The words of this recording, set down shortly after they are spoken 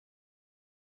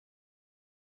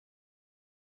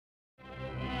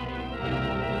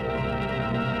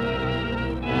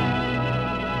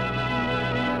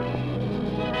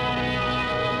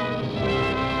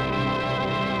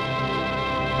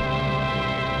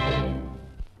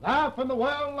laugh and the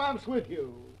world laughs with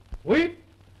you. Weep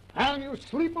and you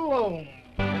sleep alone.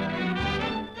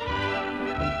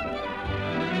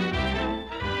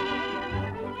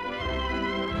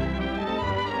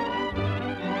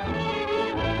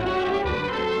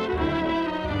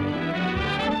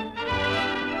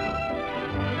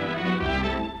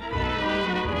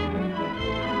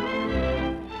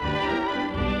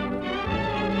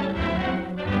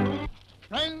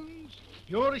 Friends,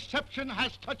 your reception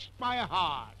has touched my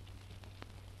heart.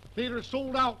 The theater is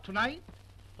sold out tonight,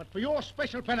 but for your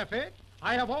special benefit,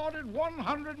 I have ordered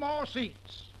 100 more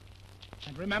seats.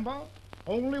 And remember,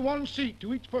 only one seat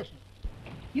to each person.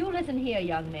 You listen here,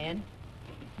 young man.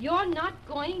 You're not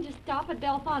going to stop at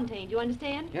Bellefontaine, do you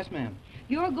understand? Yes, ma'am.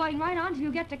 You're going right on till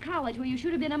you get to college, where you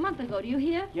should have been a month ago, do you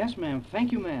hear? Yes, ma'am.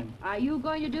 Thank you, ma'am. Are you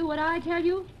going to do what I tell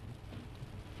you?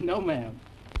 No, ma'am.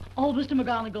 Oh, Mr.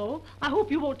 McGonagall, I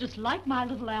hope you won't dislike my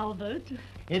little Albert.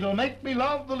 It'll make me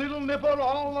love the little nipple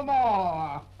all the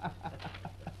more.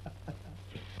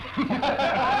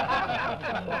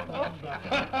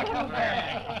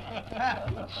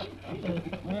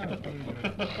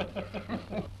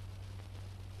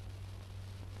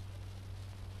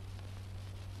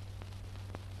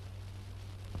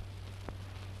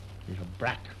 Little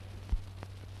brat.